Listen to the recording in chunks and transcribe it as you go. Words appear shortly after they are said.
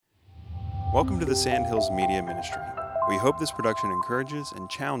Welcome to the Sandhills Media Ministry. We hope this production encourages and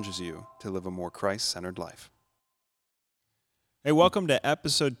challenges you to live a more Christ-centered life. Hey, welcome to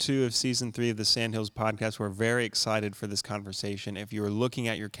episode 2 of season 3 of the Sandhills podcast. We're very excited for this conversation. If you were looking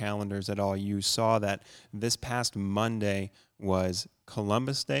at your calendars at all, you saw that this past Monday was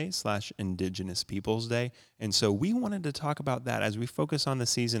Columbus Day / Indigenous Peoples Day. And so we wanted to talk about that as we focus on the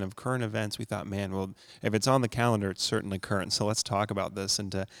season of current events. We thought, man, well, if it's on the calendar, it's certainly current. So let's talk about this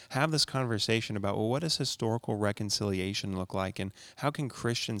and to have this conversation about, well, what does historical reconciliation look like? And how can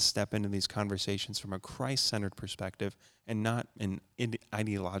Christians step into these conversations from a Christ-centered perspective and not an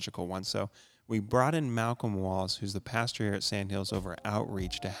ideological one? So we brought in Malcolm Walls, who's the pastor here at Sandhills over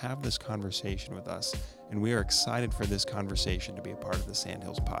Outreach, to have this conversation with us. And we are excited for this conversation to be a part of the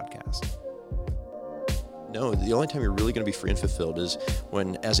Sandhills podcast. No, the only time you're really going to be free and fulfilled is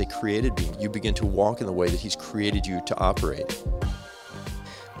when, as a created being, you begin to walk in the way that He's created you to operate.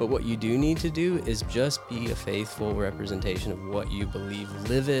 But what you do need to do is just be a faithful representation of what you believe.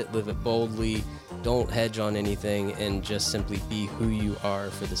 Live it boldly. Don't hedge on anything, and just simply be who you are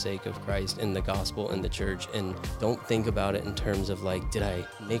for the sake of Christ and the gospel and the church. And don't think about it in terms of like, did I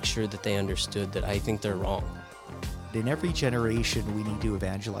make sure that they understood that I think they're wrong? In every generation, we need to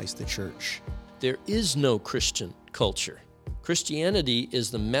evangelize the church. There is no Christian culture. Christianity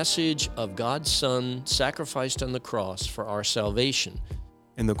is the message of God's Son sacrificed on the cross for our salvation.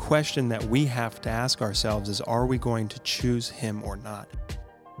 And the question that we have to ask ourselves is, are we going to choose Him or not?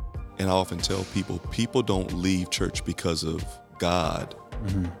 And I often tell people don't leave church because of God.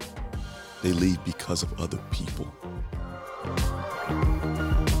 Mm-hmm. They leave because of other people.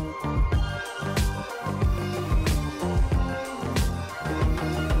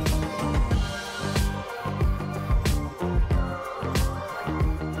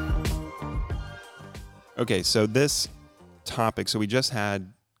 Okay, so this topic, so we just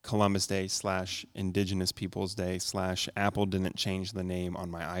had Columbus Day / Indigenous Peoples Day / Apple didn't change the name on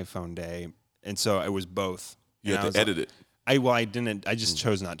my iPhone day. And so it was both. You had to edit it. I just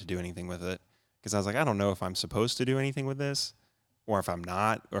chose not to do anything with it because I was like, I don't know if I'm supposed to do anything with this or if I'm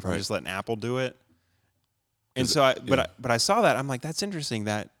not, or if I'm just letting Apple do it. And so but I saw that. I'm like, that's interesting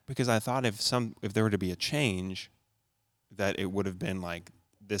that, because I thought if there were to be a change, that it would have been like,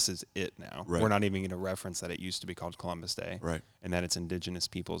 this is it now. Right. We're not even going to reference that it used to be called Columbus Day, right? And that it's Indigenous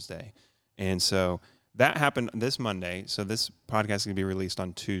Peoples Day. And so that happened this Monday. So this podcast is going to be released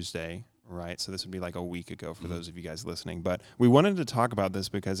on Tuesday, right? So this would be like a week ago for those of you guys listening. But we wanted to talk about this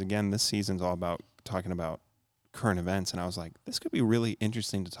because, again, this season's all about talking about current events. And I was like, this could be really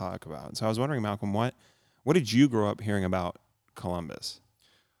interesting to talk about. So I was wondering, Malcolm, what did you grow up hearing about Columbus?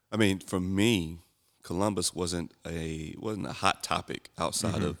 I mean, for me, Columbus wasn't a hot topic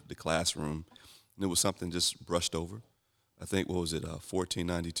outside of the classroom. And it was something just brushed over. I think,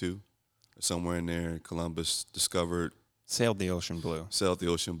 1492? Somewhere in there, Columbus sailed the ocean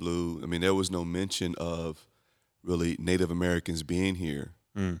blue. I mean, there was no mention of really Native Americans being here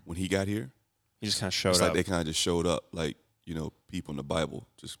when he got here. He just kind of showed up. Like they kind of just showed up, like, people in the Bible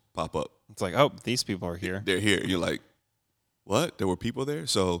just pop up. It's like, oh, these people are here. They're here. You're like, what? There were people there?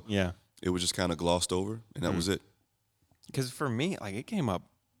 So yeah. It was just kind of glossed over, and that was it. Because for me, like, it came up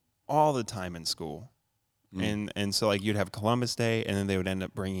all the time in school. And so, like, you'd have Columbus Day, and then they would end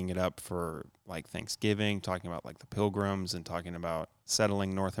up bringing it up for, like, Thanksgiving, talking about, like, the Pilgrims and talking about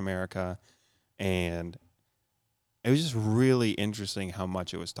settling North America. And it was just really interesting how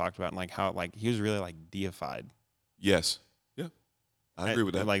much it was talked about and, like, how, like, he was really, like, deified. Yes. Yeah. I agree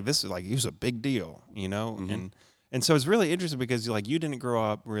with that. Like, this is, like, he was a big deal, And so it's really interesting because, like, you didn't grow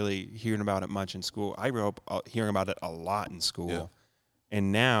up really hearing about it much in school. I grew up hearing about it a lot in school. Yeah.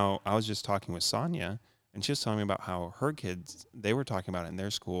 And now I was just talking with Sonia, and she was telling me about how her kids, they were talking about it in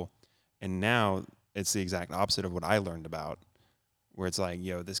their school. And now it's the exact opposite of what I learned about, where it's like,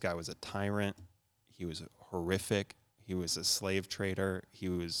 this guy was a tyrant. He was horrific. He was a slave trader. He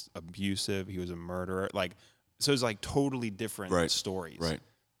was abusive. He was a murderer. Like, so it's like totally different stories. Right.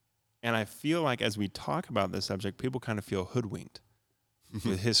 And I feel like as we talk about this subject, people kind of feel hoodwinked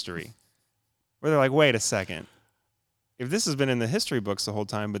with history. Where they're like, wait a second. If this has been in the history books the whole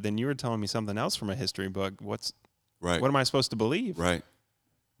time, but then you were telling me something else from a history book, what am I supposed to believe? Right.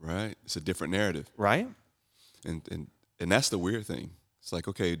 It's a different narrative. Right? And that's the weird thing. It's like,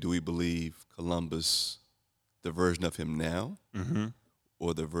 okay, do we believe Columbus, the version of him now,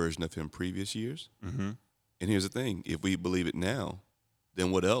 or the version of him previous years? Mm-hmm. And here's the thing. If we believe it now, then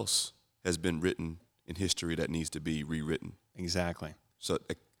what else has been written in history that needs to be rewritten? Exactly. So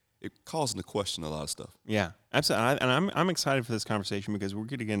it calls into question a lot of stuff. Yeah, absolutely. And I'm excited for this conversation because we're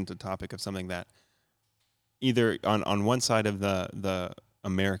going to get into the topic of something that either on one side of the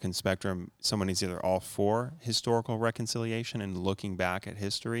American spectrum, someone is either all for historical reconciliation and looking back at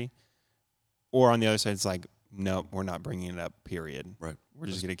history, or on the other side, it's like, no, we're not bringing it up, period. Right. We're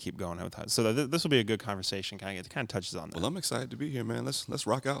just going to keep going with that. So this will be a good conversation. It kind of touches on that. Well, I'm excited to be here, man. Let's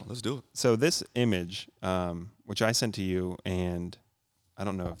rock out. Let's do it. So this image, which I sent to you, and I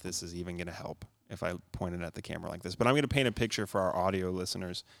don't know if this is even going to help if I point it at the camera like this, but I'm going to paint a picture for our audio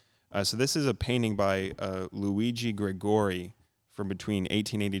listeners. So this is a painting by Luigi Gregori from between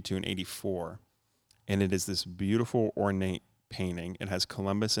 1882 and 84, and it is this beautiful ornate painting. It has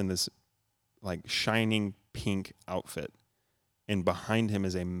Columbus in this like shining pink outfit, and behind him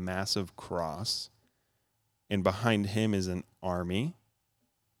is a massive cross, and behind him is an army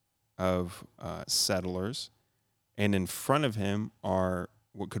of settlers, and in front of him are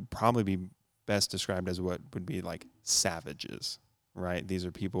what could probably be best described as what would be like savages, right? These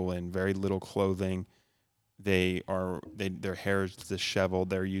are people in very little clothing. Their hair is disheveled.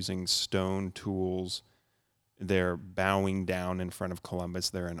 They're using stone tools. They're bowing down in front of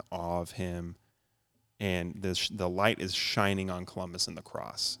Columbus. They're in awe of him. And the light is shining on Columbus and the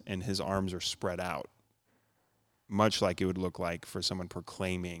cross, and his arms are spread out, much like it would look like for someone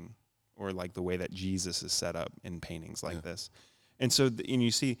proclaiming, or like the way that Jesus is set up in paintings like this. And so, and you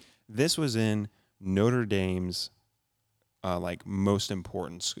see, this was in Notre Dame's like most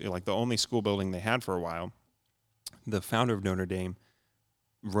important, like the only school building they had for a while. The founder of Notre Dame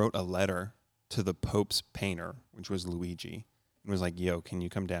wrote a letter to the Pope's painter, which was Luigi, and was like, yo, can you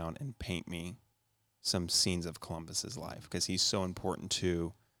come down and paint me some scenes of Columbus's life? Because he's so important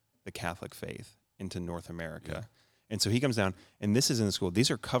to the Catholic faith into North America. Yeah. And so he comes down, and this is in the school. These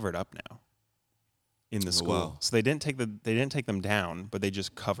are covered up now in the school. Wow. So they didn't take them down, but they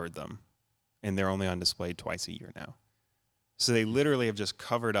just covered them, and they're only on display twice a year now. So they literally have just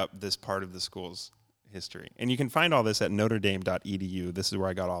covered up this part of the school's history. And you can find all this at notredame.edu. This is where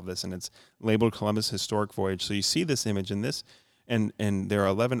I got all this, and it's labeled Columbus Historic Voyage. So you see this image in this, and there are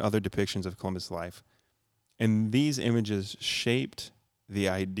 11 other depictions of Columbus' life. And these images shaped the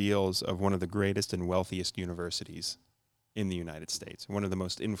ideals of one of the greatest and wealthiest universities in the United States, one of the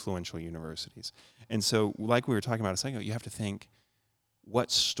most influential universities. And so, like we were talking about a second ago, you have to think, what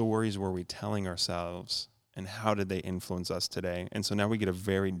stories were we telling ourselves, and how did they influence us today? And so now we get a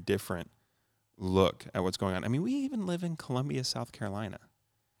very different look at what's going on. I mean, we even live in Columbia, South Carolina.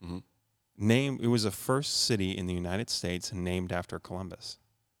 Mm-hmm. It was the first city in the United States named after Columbus.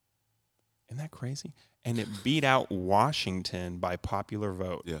 Isn't that crazy? And it beat out Washington by popular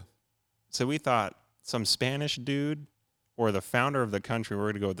vote. Yeah. So we thought some Spanish dude or the founder of the country, we're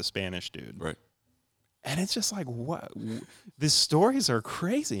going to go with the Spanish dude. Right. And it's just like, what? These stories are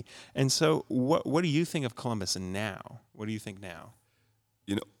crazy. And so what do you think of Columbus now? What do you think now?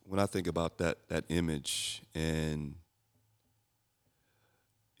 You know, when I think about that image, and,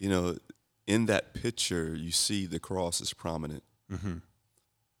 you know, in that picture, you see the cross is prominent. Mm-hmm.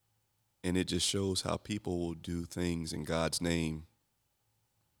 And it just shows how people will do things in God's name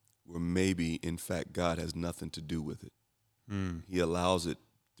where maybe, in fact, God has nothing to do with it. Mm. He allows it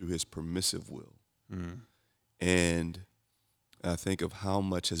through his permissive will. Mm. And I think of how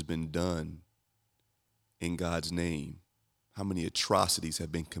much has been done in God's name, how many atrocities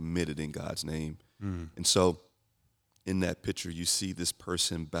have been committed in God's name. Mm. And so in that picture, you see this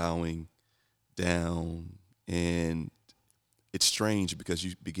person bowing down, and it's strange because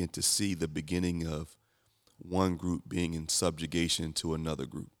you begin to see the beginning of one group being in subjugation to another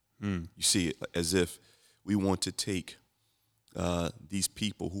group. Mm. You see it as if we want to take these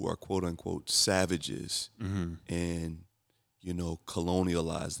people who are quote unquote savages, mm-hmm. and, you know,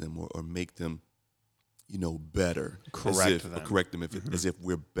 colonialize them or make them, you know, better. Correct them mm-hmm. as if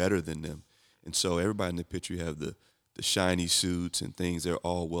we're better than them. And so everybody in the picture, you have the shiny suits and things. They're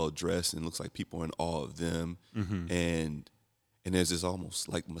all well dressed, and it looks like people are in awe of them. Mm-hmm. And there's this almost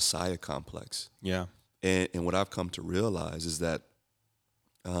like Messiah complex. Yeah. And what I've come to realize is that,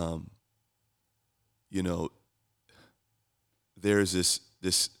 you know, there's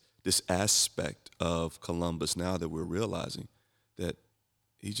this aspect of Columbus now that we're realizing that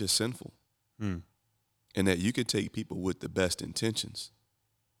he's just sinful. Mm. And that you can take people with the best intentions,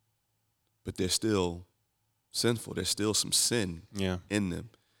 but they're still sinful. There's still some sin in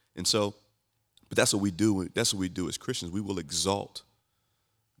them. And so, but that's what we do. That's what we do as Christians. We will exalt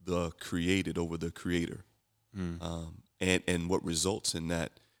the created over the creator. Mm. And what results in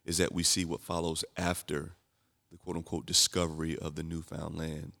that is that we see what follows after the quote unquote discovery of the newfound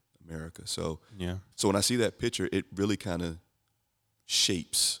land, America. So when I see that picture, it really kind of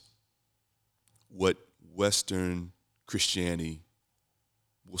shapes what Western Christianity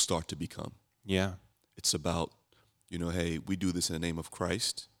will start to become. Yeah. It's about hey, we do this in the name of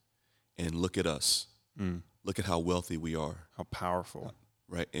Christ, and look at us. Look at how wealthy we are. How powerful.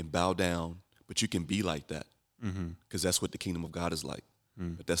 Right? And bow down. But you can be like that because that's what the kingdom of God is like.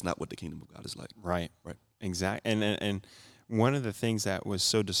 But that's not what the kingdom of God is like. Right. Right. Exactly. And one of the things that was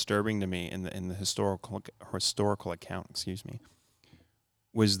so disturbing to me in the historical account,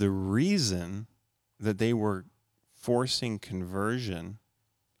 was the reason that they were forcing conversion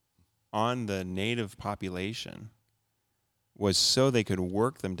on the native population was so they could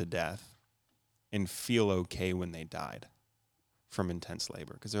work them to death and feel okay when they died from intense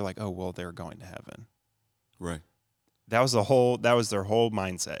labor, because they're like, oh, well, they're going to heaven. Right. That was their whole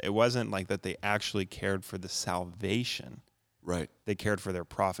mindset. It wasn't like that they actually cared for the salvation. Right. They cared for their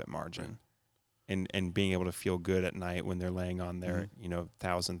profit margin and being able to feel good at night when they're laying on their,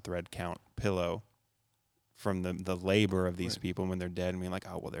 1,000 thread count pillow from the labor of these people, and when they're dead and being like,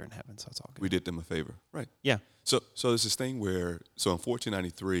 oh, well, they're in heaven, so it's all good. We did them a favor. Right. Yeah. So there's this thing where, in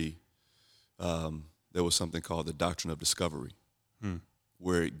 1493, there was something called the Doctrine of Discovery,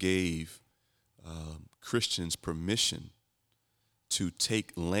 where it gave Christians permission to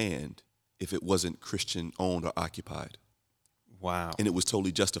take land if it wasn't Christian owned or occupied. Wow. And it was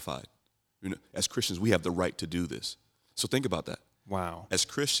totally justified. As Christians, we have the right to do this. So think about that. Wow. As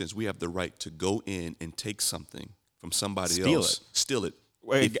Christians, we have the right to go in and take something from somebody else. Steal it.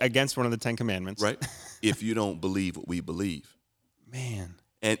 Against one of the 10 Commandments. Right? If you don't believe what we believe. Man.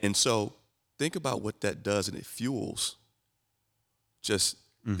 And so think about what that does, and it fuels just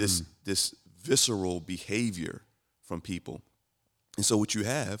this visceral behavior from people. And so what you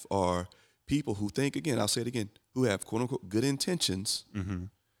have are people who think, again, I'll say it again, who have quote unquote good intentions,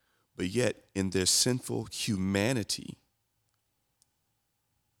 but yet in their sinful humanity,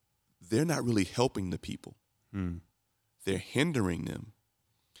 they're not really helping the people. They're hindering them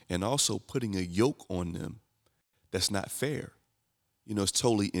and also putting a yoke on them that's not fair. It's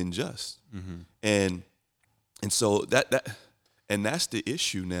totally unjust. And so that's the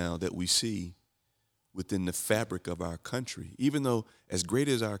issue now that we see within the fabric of our country. Even though as great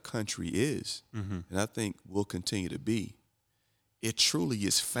as our country is, and I think will continue to be, it truly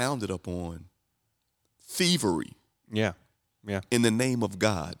is founded upon thievery. Yeah. Yeah. In the name of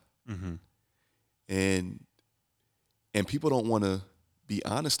God. And people don't want to be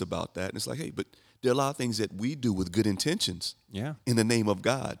honest about that. And it's like, hey, but there are a lot of things that we do with good intentions in the name of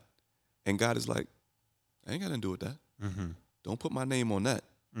God. And God is like, I ain't got nothing to do with that. Don't put my name on that.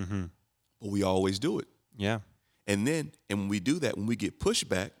 But we always do it. Yeah. And when we do that, when we get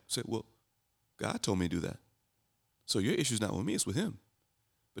pushback, say, well, God told me to do that. So your issue's not with me, it's with him.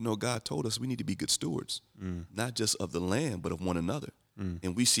 But no, God told us we need to be good stewards, not just of the land, but of one another.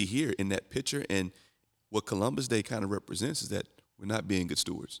 And we see here in that picture, and what Columbus Day kind of represents is that we're not being good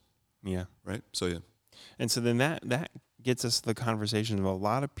stewards. Yeah. Right? So, yeah. And so then that gets us to the conversation of a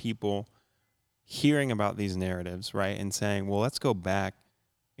lot of people hearing about these narratives, right, and saying, well, let's go back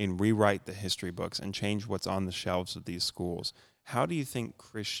and rewrite the history books and change what's on the shelves of these schools. How do you think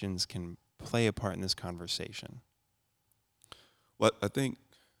Christians can play a part in this conversation? Well, I think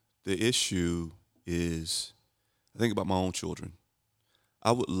the issue is, I think about my own children.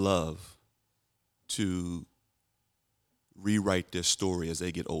 I would love to rewrite their story as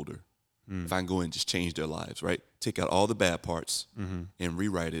they get older. If I can go in and just change their lives, right? Take out all the bad parts and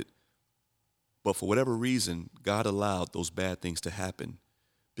rewrite it. But for whatever reason, God allowed those bad things to happen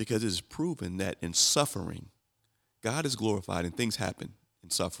because it is proven that in suffering, God is glorified and things happen in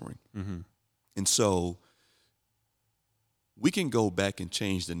suffering. And so we can go back and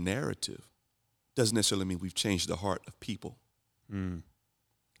change the narrative. Doesn't necessarily mean we've changed the heart of people.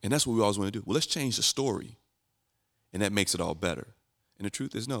 And that's what we always want to do. Well, let's change the story. And that makes it all better. And the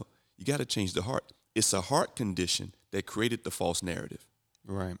truth is, no, you got to change the heart. It's a heart condition that created the false narrative.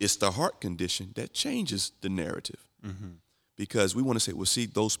 Right. It's the heart condition that changes the narrative. Because we want to say, well, see,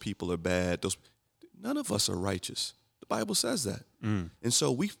 those people are bad. None of us are righteous. The Bible says that. And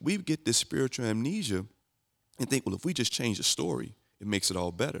so we get this spiritual amnesia and think, well, if we just change the story, it makes it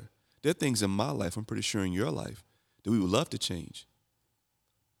all better. There are things in my life, I'm pretty sure in your life, that we would love to change.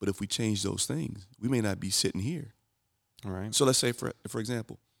 But if we change those things, we may not be sitting here. All right. So let's say, for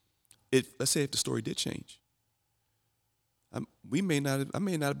example, let's say if the story did change, I may not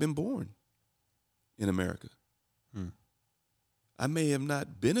have been born in America. I may have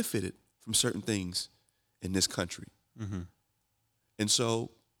not benefited from certain things in this country. And so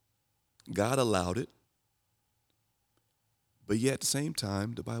God allowed it. But yet at the same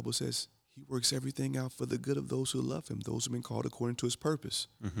time, the Bible says he works everything out for the good of those who love him, those who have been called according to his purpose.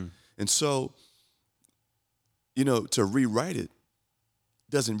 And so, to rewrite it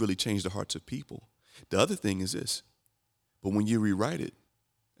doesn't really change the hearts of people. The other thing is this. But when you rewrite it,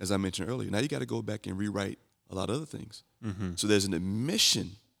 as I mentioned earlier, now you got to go back and rewrite a lot of other things. Mm-hmm. So there's an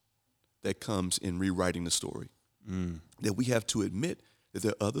admission that comes in rewriting the story, that we have to admit that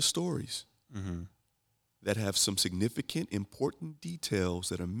there are other stories that have some significant, important details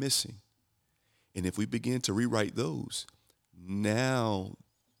that are missing. And if we begin to rewrite those, now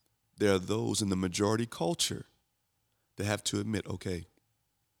there are those in the majority culture that have to admit, okay,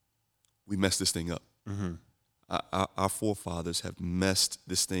 we messed this thing up. Our forefathers have messed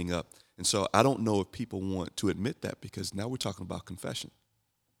this thing up. And so I don't know if people want to admit that, because now we're talking about confession.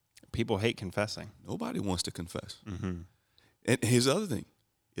 People hate confessing. Nobody wants to confess. And here's the other thing.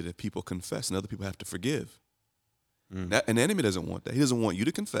 If people confess, and other people have to forgive. Now, an enemy doesn't want that. He doesn't want you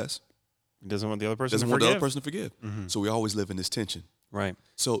to confess. He doesn't want the other person Doesn't to want forgive. the other person to forgive. So we always live in this tension. Right.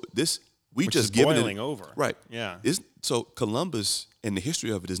 So we Which just is given boiling it over. Right. Yeah. So Columbus and the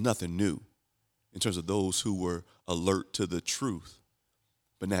history of it is nothing new in terms of those who were alert to the truth.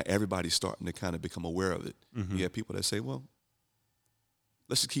 But now everybody's starting to kind of become aware of it. You have people that say, well,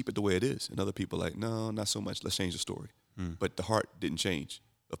 let's just keep it the way it is. And other people are like, no, not so much. Let's change the story. But the heart didn't change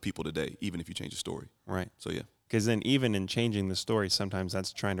of people today, even if you change the story. Right. So, yeah. Because then even in changing the story, sometimes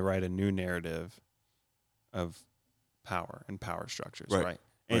that's trying to write a new narrative of power and power structures, right?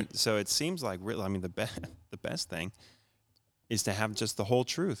 And so it seems like, really, I mean, the best thing is to have just the whole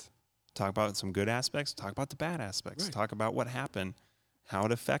truth. Talk about some good aspects, talk about the bad aspects, talk about what happened, how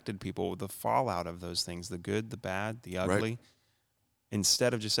it affected people, the fallout of those things, the good, the bad, the ugly.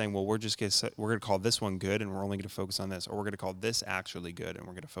 Instead of just saying, well, we're going to call this one good and we're only going to focus on this, or we're going to call this actually good and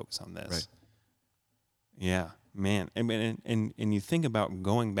we're going to focus on this. Right. Yeah, man. And you think about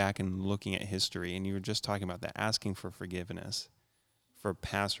going back and looking at history, and you were just talking about that, asking for forgiveness for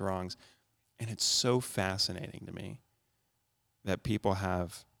past wrongs. And it's so fascinating to me that people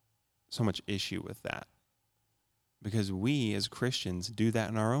have so much issue with that, because we as Christians do that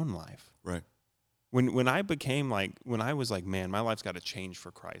in our own life. Right. When I was like, man, my life's got to change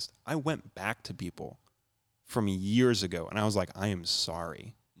for Christ, I went back to people from years ago and I was like, I am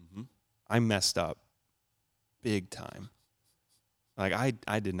sorry. I messed up big time. Like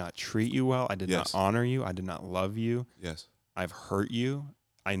I did not treat you well. I did not honor you. I did not love you. Yes. I've hurt you.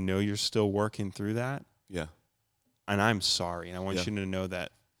 I know you're still working through that. Yeah. And I'm sorry. And I want you to know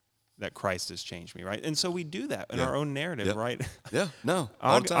that Christ has changed me, right? And so we do that in our own narrative, right? Yeah, no.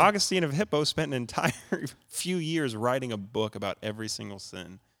 Augustine of Hippo spent an entire few years writing a book about every single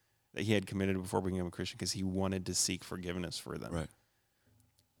sin that he had committed before becoming a Christian, because he wanted to seek forgiveness for them. Right.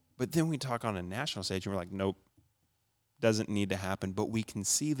 But then we talk on a national stage and we're like, nope, doesn't need to happen. But we can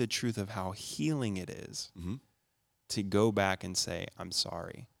see the truth of how healing it is to go back and say, I'm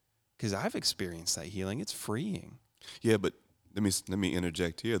sorry. Because I've experienced that healing. It's freeing. Yeah, but let me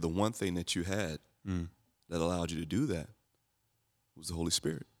interject here. The one thing that you had that allowed you to do that was the Holy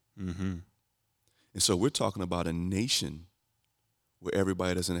Spirit. And so we're talking about a nation where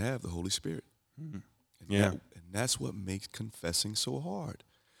everybody doesn't have the Holy Spirit. And that's what makes confessing so hard.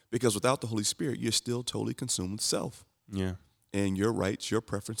 Because without the Holy Spirit, you're still totally consumed with self. Yeah. And your rights, your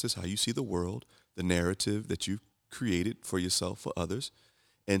preferences, how you see the world, the narrative that you've created for yourself, for others.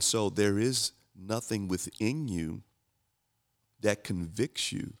 And so there is nothing within you that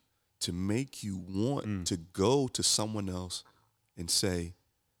convicts you to make you want to go to someone else and say,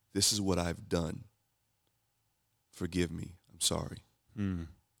 this is what I've done. Forgive me. I'm sorry.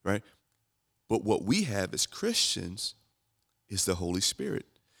 Right? But what we have as Christians is the Holy Spirit.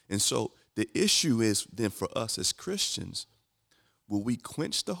 And so the issue is then for us as Christians, will we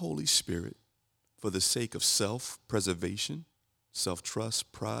quench the Holy Spirit for the sake of self-preservation,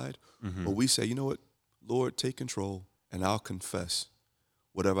 self-trust, pride? Or we say, you know what, Lord, take control, and I'll confess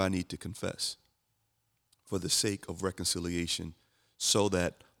whatever I need to confess for the sake of reconciliation, so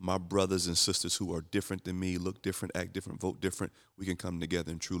that my brothers and sisters who are different than me, look different, act different, vote different, we can come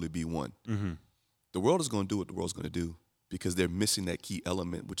together and truly be one. The world is going to do what the world's going to do, because they're missing that key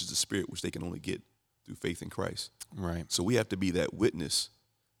element, which is the Spirit, which they can only get through faith in Christ. Right. So we have to be that witness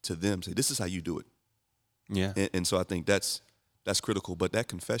to them, say, this is how you do it. Yeah. And so I think that's critical. But that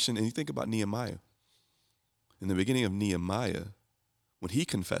confession, and you think about Nehemiah. In the beginning of Nehemiah, when he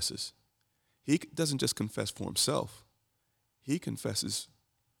confesses, he doesn't just confess for himself. He confesses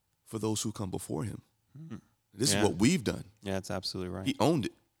for those who come before him. This is what we've done. Yeah, that's absolutely right. He owned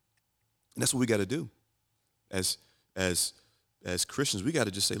it. And that's what we got to do. As Christians, we got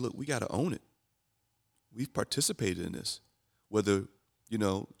to just say, look, we got to own it. We've participated in this. Whether,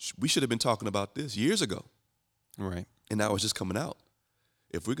 we should have been talking about this years ago. Right. And now it's just coming out.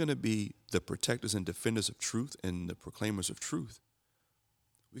 If we're going to be the protectors and defenders of truth and the proclaimers of truth,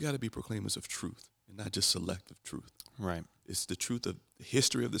 we got to be proclaimers of truth and not just selective truth. Right. It's the truth of the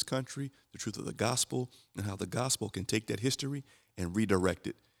history of this country, the truth of the gospel, and how the gospel can take that history and redirect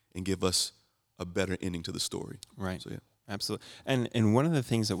it and give us a better ending to the story. Right. So, yeah. Absolutely. And one of the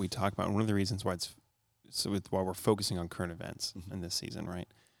things that we talk about, one of the reasons why why we're focusing on current events in this season, right?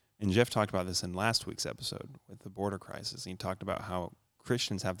 And Jeff talked about this in last week's episode with the border crisis. He talked about how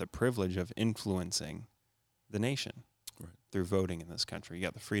Christians have the privilege of influencing the nation through voting in this country. You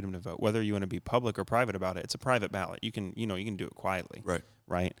got the freedom to vote. Whether you want to be public or private about it, it's a private ballot. You can do it quietly.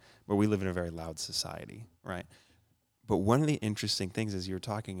 Right? But we live in a very loud society, right? But one of the interesting things is you're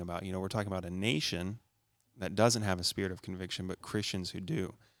talking about, we're talking about a nation that doesn't have a spirit of conviction, but Christians who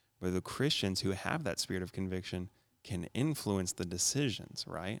do. But the Christians who have that spirit of conviction can influence the decisions,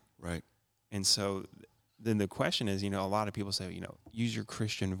 right? Right. And so then the question is, a lot of people say, use your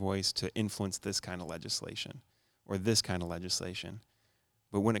Christian voice to influence this kind of legislation or this kind of legislation.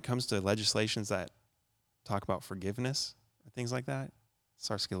 But when it comes to legislations that talk about forgiveness or things like that, it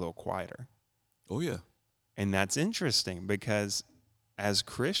starts to get a little quieter. Oh, yeah. And that's interesting because as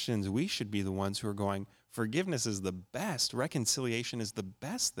Christians, we should be the ones who are going, forgiveness is the best. Reconciliation is the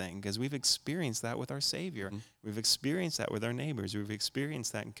best thing because we've experienced that with our Savior. Mm-hmm. We've experienced that with our neighbors. We've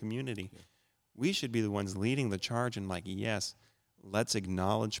experienced that in community. Yeah. We should be the ones leading the charge and yes, let's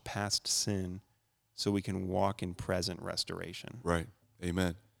acknowledge past sin so we can walk in present restoration. Right.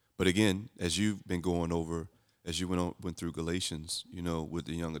 Amen. But again, as you've been going over, as you went through Galatians, with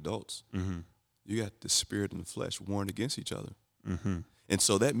the young adults, you got the spirit and the flesh warring against each other. Mm-hmm. And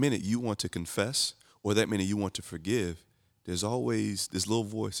so that minute you want to confess or that minute you want to forgive, there's always this little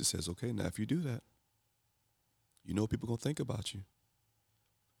voice that says, okay, now if you do that, what people are going to think about you.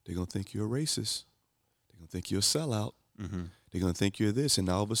 They're going to think you're a racist. They're going to think you're a sellout. Mm-hmm. They're going to think you're this. And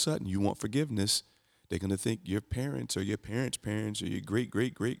all of a sudden you want forgiveness. They're going to think your parents or your parents' parents or your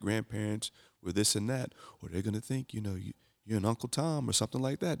great-great-great-grandparents were this and that. Or they're going to think, you're an Uncle Tom or something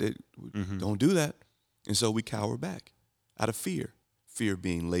like that. Don't do that. And so we cower back out of fear. Fear of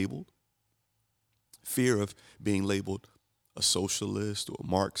being labeled. Fear of being labeled a socialist or a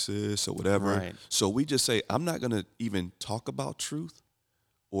Marxist or whatever. Right. So we just say, I'm not going to even talk about truth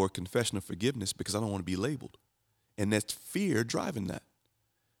or confession of forgiveness because I don't want to be labeled. And that's fear driving that.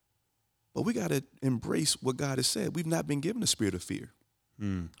 But we got to embrace what God has said. We've not been given a spirit of fear,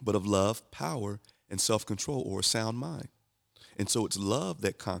 but of love, power, and self-control or a sound mind. And so it's love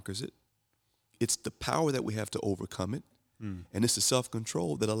that conquers it. It's the power that we have to overcome it. And it's the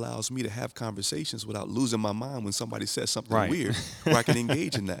self-control that allows me to have conversations without losing my mind when somebody says something weird, where I can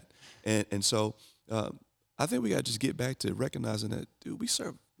engage in that. And so I think we got to just get back to recognizing that, dude, we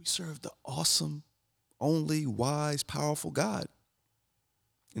serve the awesome, only wise, powerful God.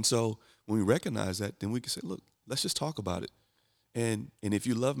 And so when we recognize that, then we can say, look, let's just talk about it. And if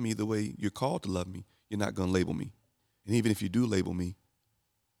you love me the way you're called to love me, you're not going to label me. And even if you do label me,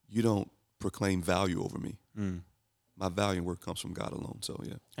 you don't proclaim value over me. My value and work comes from God alone. So,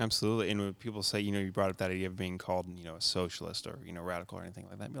 yeah. Absolutely. And when people say, you brought up that idea of being called, a socialist or, radical or anything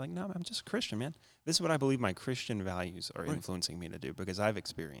like that, be like, no, I'm just a Christian, man. This is what I believe my Christian values are influencing me to do because I've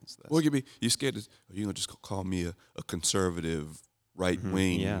experienced this. Or you're scared that you're going to just call me a conservative, right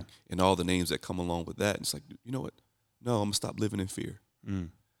wing, and all the names that come along with that. And it's like, you know what? No, I'm going to stop living in fear.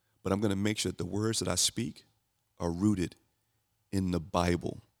 But I'm going to make sure that the words that I speak are rooted in the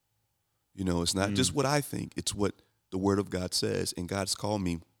Bible. It's not just what I think. It's what the Word of God says. And God's called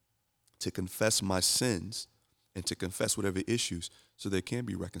me to confess my sins and to confess whatever issues so there can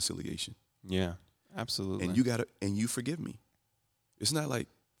be reconciliation. Yeah, absolutely. And you forgive me. It's not like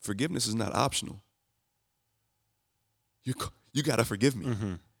forgiveness is not optional. You got to forgive me.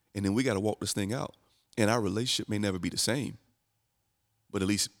 And then we got to walk this thing out. And our relationship may never be the same, but at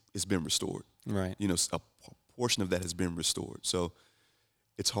least it's been restored. Right. A portion of that has been restored. So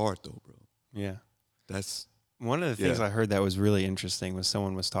it's hard though, bro. Yeah. That's one of the things I heard that was really interesting was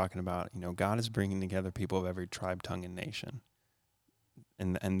someone was talking about, God is bringing together people of every tribe, tongue, and nation.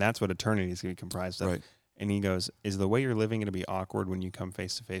 And that's what eternity is going to be comprised of. Right. And he goes, is the way you're living going to be awkward when you come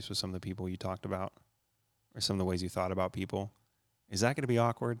face to face with some of the people you talked about or some of the ways you thought about people? Is that going to be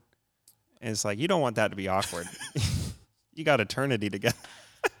awkward? And it's like, you don't want that to be awkward. You got eternity together.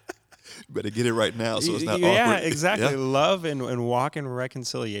 Better get it right now so it's not awkward. Yeah, exactly. Love and walk in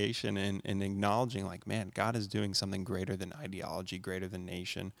reconciliation and acknowledging man, God is doing something greater than ideology, greater than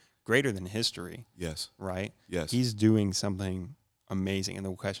nation, greater than history. Yes. Right? Yes. He's doing something amazing. And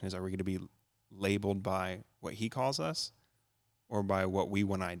the question is, are we going to be labeled by what he calls us or by what we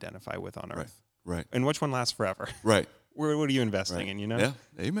want to identify with on earth? Right. And which one lasts forever? Right. What are you investing in, Yeah.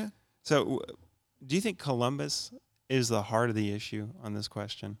 Amen. So do you think Columbus is the heart of the issue on this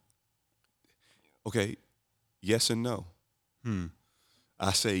question? Okay, yes and no. Hmm.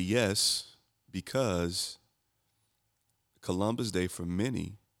 I say yes because Columbus Day for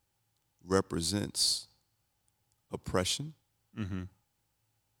many represents oppression, Mm-hmm.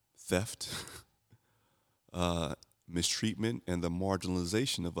 theft, mistreatment, and the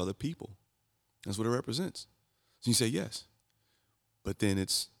marginalization of other people. That's what it represents. So you say yes, but then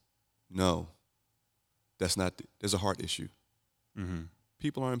it's no. That's not. There's a heart issue. Mm-hmm.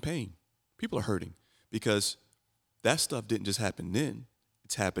 People are in pain. People are hurting because that stuff didn't just happen then.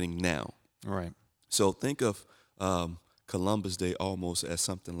 It's happening now. Right. So think of Columbus Day almost as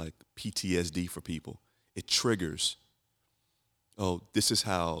something like PTSD for people. It triggers, oh, this is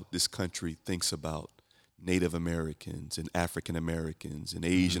how this country thinks about Native Americans and African Americans and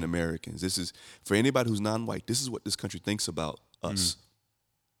Asian Americans. This is, for anybody who's non-white, this is what this country thinks about us,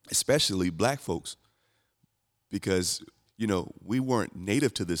 especially black folks, because, you know, we weren't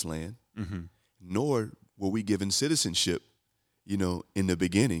native to this land, nor were we given citizenship, you know, in the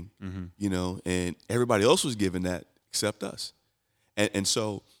beginning, you know, and everybody else was given that except us. And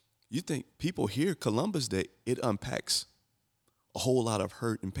so you think people hear Columbus Day, it unpacks a whole lot of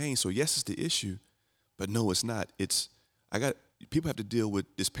hurt and pain. So yes, it's the issue, but no, it's not. People have to deal with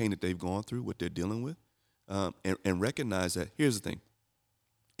this pain that they've gone through, what they're dealing with, and recognize that. Here's the thing,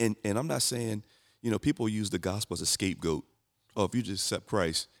 and I'm not saying, you know, people use the gospel as a scapegoat. Oh, if you just accept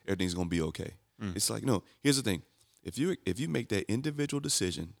Christ, everything's gonna be okay. It's like, no. Here's the thing: if you make that individual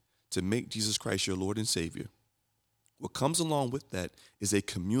decision to make Jesus Christ your Lord and Savior, what comes along with that is a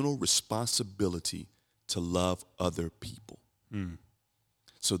communal responsibility to love other people.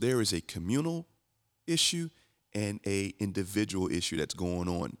 So there is a communal issue and a individual issue that's going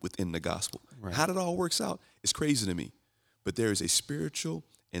on within the gospel. Right. How that all works out is crazy to me. But there is a spiritual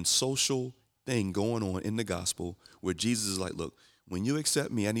and social thing going on in the gospel where Jesus is like, look, when you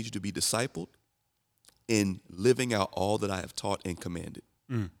accept me, I need you to be discipled in living out all that I have taught and commanded.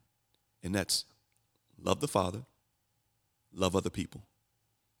 And that's love the Father, love other people.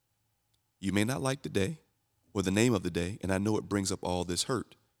 You may not like the day or the name of the day, and I know it brings up all this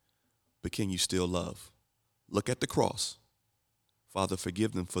hurt, but can you still love? Look at the cross. Father,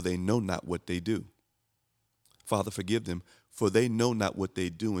 forgive them, for they know not what they do. Father, forgive them, for they know not what they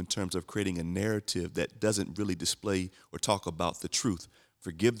do, in terms of creating a narrative that doesn't really display or talk about the truth.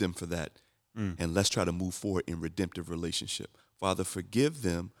 Forgive them for that, and let's try to move forward in redemptive relationship. Father, forgive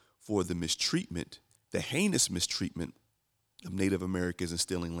them for the mistreatment, the heinous mistreatment of Native Americans and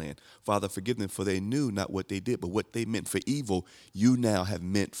stealing land. Father, forgive them, for they knew not what they did, but what they meant for evil, you now have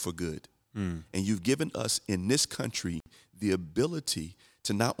meant for good. And you've given us in this country the ability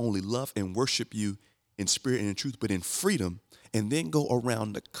to not only love and worship you in spirit and in truth, but in freedom, and then go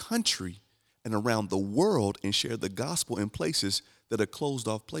around the country and around the world and share the gospel in places that are closed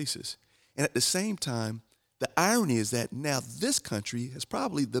off places. And at the same time, the irony is that now this country has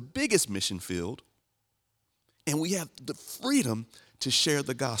probably the biggest mission field, and we have the freedom to share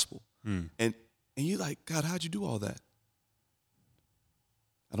the gospel. And you're like, God, how'd you do all that?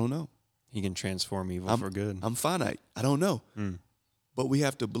 I don't know. He can transform evil for good. I'm finite. I don't know. But we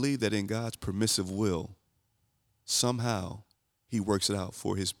have to believe that in God's permissive will, somehow he works it out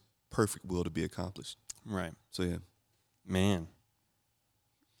for his perfect will to be accomplished. Right. So, yeah. Man.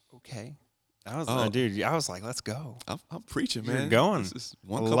 Okay. Dude, I was like, let's go. I'm preaching, You're man. going. This is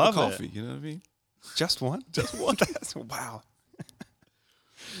one I cup love of it. coffee. You know what I mean? Just one? Just one. Wow.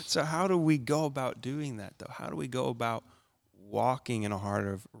 So how do we go about doing that, though? How do we go about walking in a heart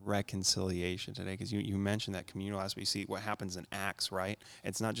of reconciliation today? Because you mentioned that communal aspect. We see what happens in Acts, right?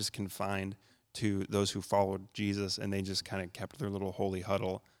 It's not just confined to those who followed Jesus and they just kind of kept their little holy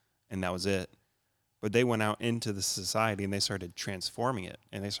huddle and that was it. But they went out into the society and they started transforming it,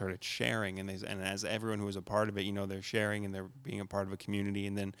 and they started sharing, and as everyone who was a part of it, you know, they're sharing and they're being a part of a community,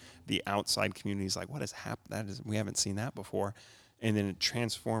 and then the outside community is like, what has happened? We haven't seen that before. And then it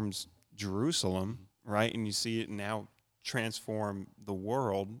transforms Jerusalem, right? And you see it now transform the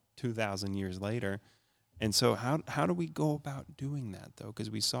world 2,000 years later. And so how do we go about doing that, though?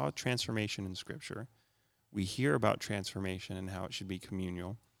 Because we saw transformation in Scripture. We hear about transformation and how it should be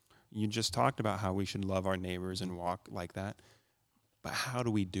communal. You just talked about how we should love our neighbors and walk like that. But how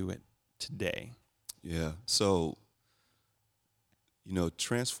do we do it today? Yeah. So, you know,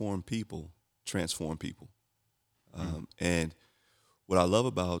 transform people. And what I love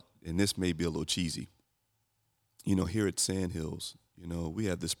about, and this may be a little cheesy, you know, here at Sandhills, you know, we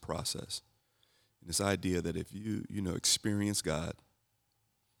have this process and this idea that if you know, experience God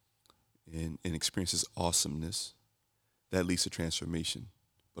and experience his awesomeness, that leads to transformation.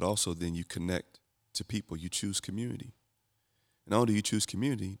 But also then you connect to people, you choose community. And not only do you choose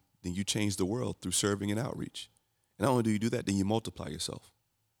community, then you change the world through serving and outreach. And not only do you do that, then you multiply yourself.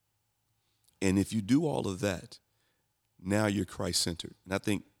 And if you do all of that, now you're Christ-centered. And I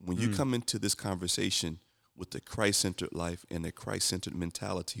think when you come into this conversation with the Christ-centered life and the Christ-centered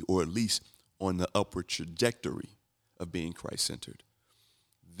mentality, or at least on the upward trajectory of being Christ-centered,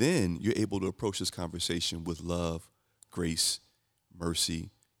 then you're able to approach this conversation with love, grace, mercy,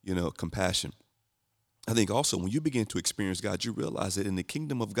 compassion. I think also when you begin to experience God, you realize that in the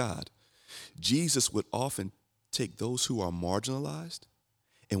kingdom of God, Jesus would often take those who are marginalized,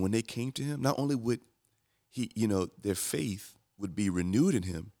 and when they came to him, not only would he, their faith would be renewed in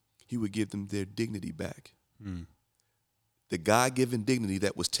him, he would give them their dignity back. The God-given dignity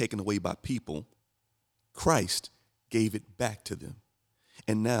that was taken away by people, Christ gave it back to them.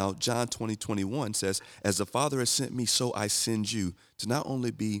 And now John 20:21 says, as the Father has sent me, so I send you, to not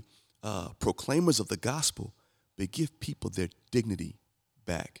only be proclaimers of the gospel, but give people their dignity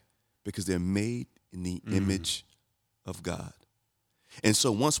back, because they're made in the image of God. And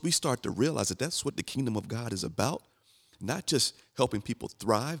so once we start to realize that that's what the kingdom of God is about, not just helping people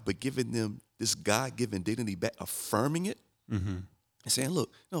thrive, but giving them this God-given dignity back, affirming it, and saying,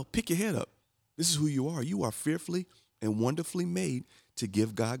 look, no, pick your head up. This is who you are. You are fearfully and wonderfully made to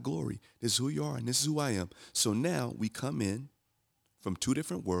give God glory. This is who you are, and this is who I am. So now we come in from two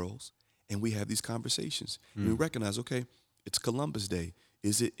different worlds, and we have these conversations. And we recognize, okay, it's Columbus Day.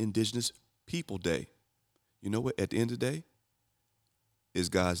 Is it Indigenous People Day? You know what? At the end of the day, it's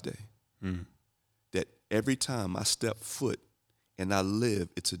God's day. That every time I step foot and I live,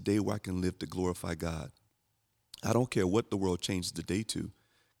 it's a day where I can live to glorify God. I don't care what the world changes the day to.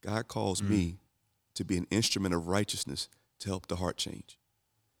 God calls me to be an instrument of righteousness to help the heart change.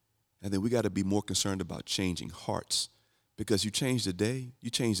 And then we got to be more concerned about changing hearts, because you change the day, you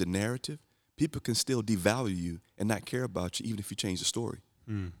change the narrative, people can still devalue you and not care about you even if you change the story.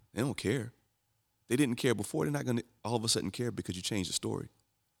 They don't care. They didn't care before. They're not going to all of a sudden care because you change the story.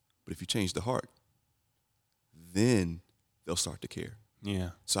 But if you change the heart, then they'll start to care.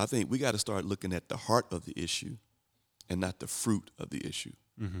 Yeah. So I think we got to start looking at the heart of the issue and not the fruit of the issue.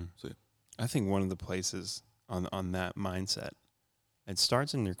 So, yeah. I think one of the places on that mindset, it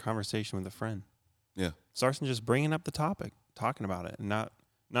starts in your conversation with a friend. Yeah. It starts in just bringing up the topic, talking about it, and not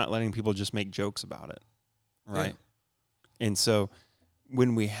letting people just make jokes about it, right? Yeah. And so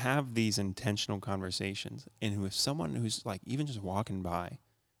when we have these intentional conversations, and with someone who's like even just walking by,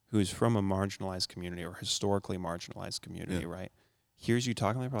 who's from a marginalized community or historically marginalized community, right? Hears you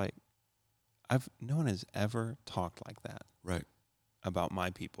talking, they're like, no one has ever talked like that, Right, about my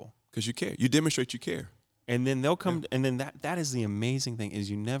people. Because you care. You demonstrate you care. And then they'll come, and then that is the amazing thing, is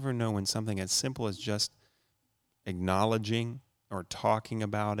you never know when something as simple as just acknowledging or talking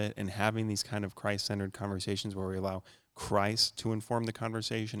about it and having these kind of Christ-centered conversations where we allow Christ to inform the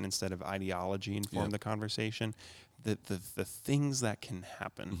conversation instead of ideology inform the conversation, the things that can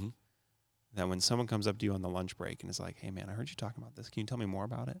happen, that when someone comes up to you on the lunch break and is like, hey man, I heard you talking about this. Can you tell me more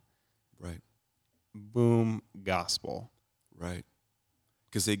about it? Right. Boom, gospel. Right.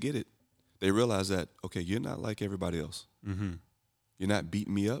 Because they get it. They realize that, okay, you're not like everybody else. You're not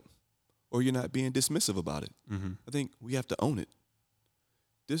beating me up, or you're not being dismissive about it. I think we have to own it.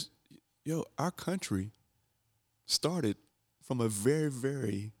 Our country started from a very,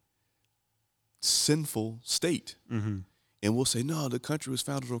 very sinful state. And we'll say, no, the country was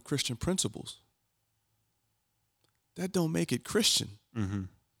founded on Christian principles. That don't make it Christian. You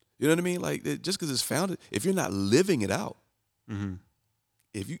know what I mean? Like, just because it's founded, if you're not living it out,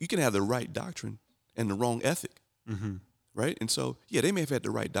 if you can have the right doctrine and the wrong ethic, right? And so, they may have had the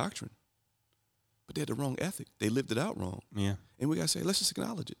right doctrine, but they had the wrong ethic. They lived it out wrong. Yeah. And we got to say, let's just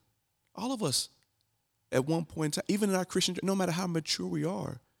acknowledge it. All of us, at one point in time, even in our Christian, no matter how mature we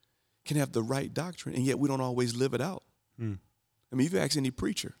are, can have the right doctrine, and yet we don't always live it out. I mean, if you ask any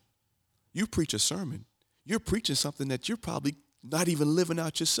preacher, you preach a sermon, you're preaching something that you're probably not even living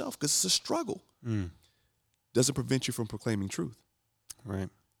out yourself because it's a struggle. Doesn't prevent you from proclaiming truth. Right.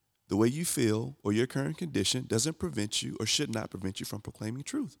 The way you feel or your current condition doesn't prevent you or should not prevent you from proclaiming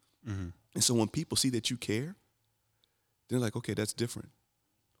truth. And so when people see that you care, they're like, okay, that's different.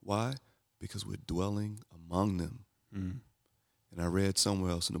 Why? Because we're dwelling among them. And I read somewhere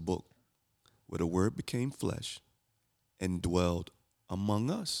else in the book where the word became flesh and dwelled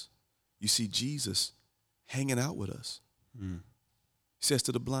among us. You see Jesus hanging out with us. He says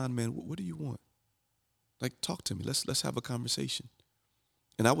to the blind man, what do you want? Like, talk to me. Let's have a conversation.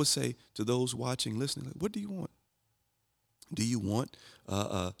 And I would say to those watching, listening, like, what do you want? Do you want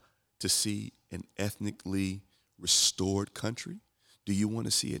to see an ethnically restored country? Do you want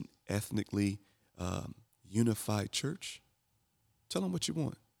to see an ethnically unified church? Tell them what you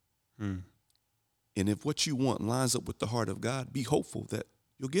want. Mm. And if what you want lines up with the heart of God, be hopeful that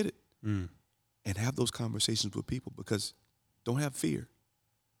you'll get it. Mm. And have those conversations with people, because don't have fear.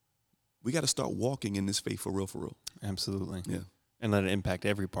 We got to start walking in this faith for real. Absolutely. Yeah. And let it impact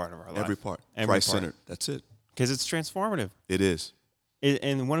every part of our life. Every part. Every Christ-centered. That's it. Because it's transformative. It is.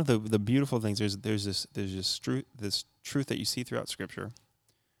 And one of the beautiful things, there's this truth that you see throughout Scripture,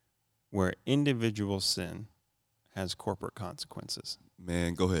 where individual sin has corporate consequences.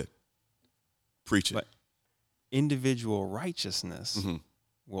 Man, go ahead. Preach it. But individual righteousness Mm-hmm.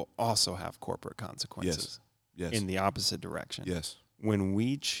 will also have corporate consequences Yes. in the opposite direction. Yes. When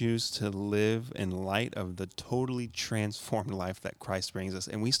we choose to live in light of the totally transformed life that Christ brings us,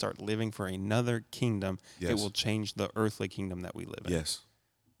 and we start living for another kingdom, Yes. it will change the earthly kingdom that we live in. Yes.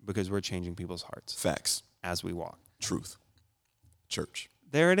 Because we're changing people's hearts Facts. as we walk. Truth. Church.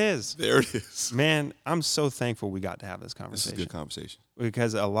 There it is. There it is. Man, I'm so thankful we got to have this This is a conversation. good conversation.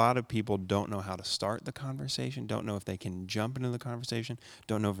 Because a lot of people don't know how to start the conversation, don't know if they can jump into the conversation,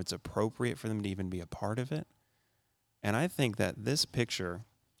 don't know if it's appropriate for them to even be a part of it. And I think that this picture,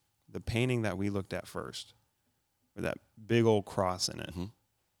 the painting that we looked at first, with that big old cross in it, Mm-hmm.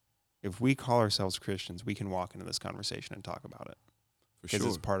 if we call ourselves Christians, we can walk into this conversation and talk about it. For Because sure.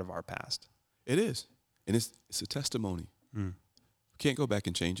 it's part of our past. It is. And it's a testimony. Mm. We can't go back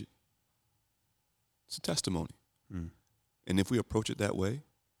and change it. It's a testimony. Mm. And if we approach it that way,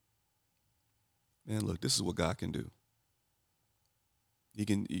 man, look, this is what God can do.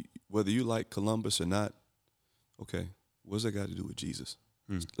 Whether you like Columbus or not, okay, what does that got to do with Jesus?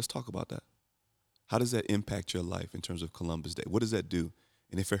 Mm. Let's talk about that. How does that impact your life in terms of Columbus Day? What does that do?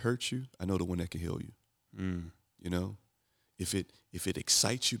 And if it hurts you, I know the one that can heal you. Mm. You know, if it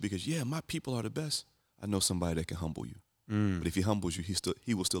excites you because, yeah, my people are the best, I know somebody that can humble you. Mm. But if he humbles you,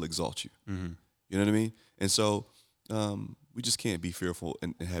 he will still exalt you. Mm-hmm. You know what I mean? And so we just can't be fearful,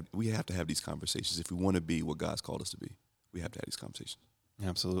 and we have to have these conversations if we want to be what God's called us to be. We have to have these conversations.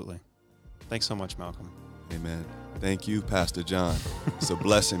 Absolutely. Thanks so much, Malcolm. Amen. Thank you, Pastor John. It's a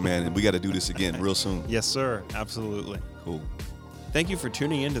blessing, man, and we got to do this again real soon. Yes, sir. Absolutely. Cool. Thank you for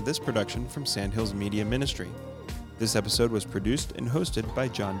tuning in to this production from Sandhills Media Ministry. This episode was produced and hosted by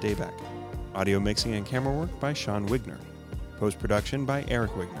John Dayback. Audio mixing and camera work by Sean Wigner. Post-production by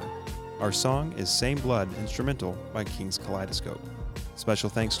Eric Wigner. Our song is Same Blood Instrumental by King's Kaleidoscope. Special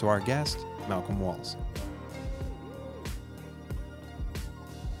thanks to our guest, Malcolm Walls.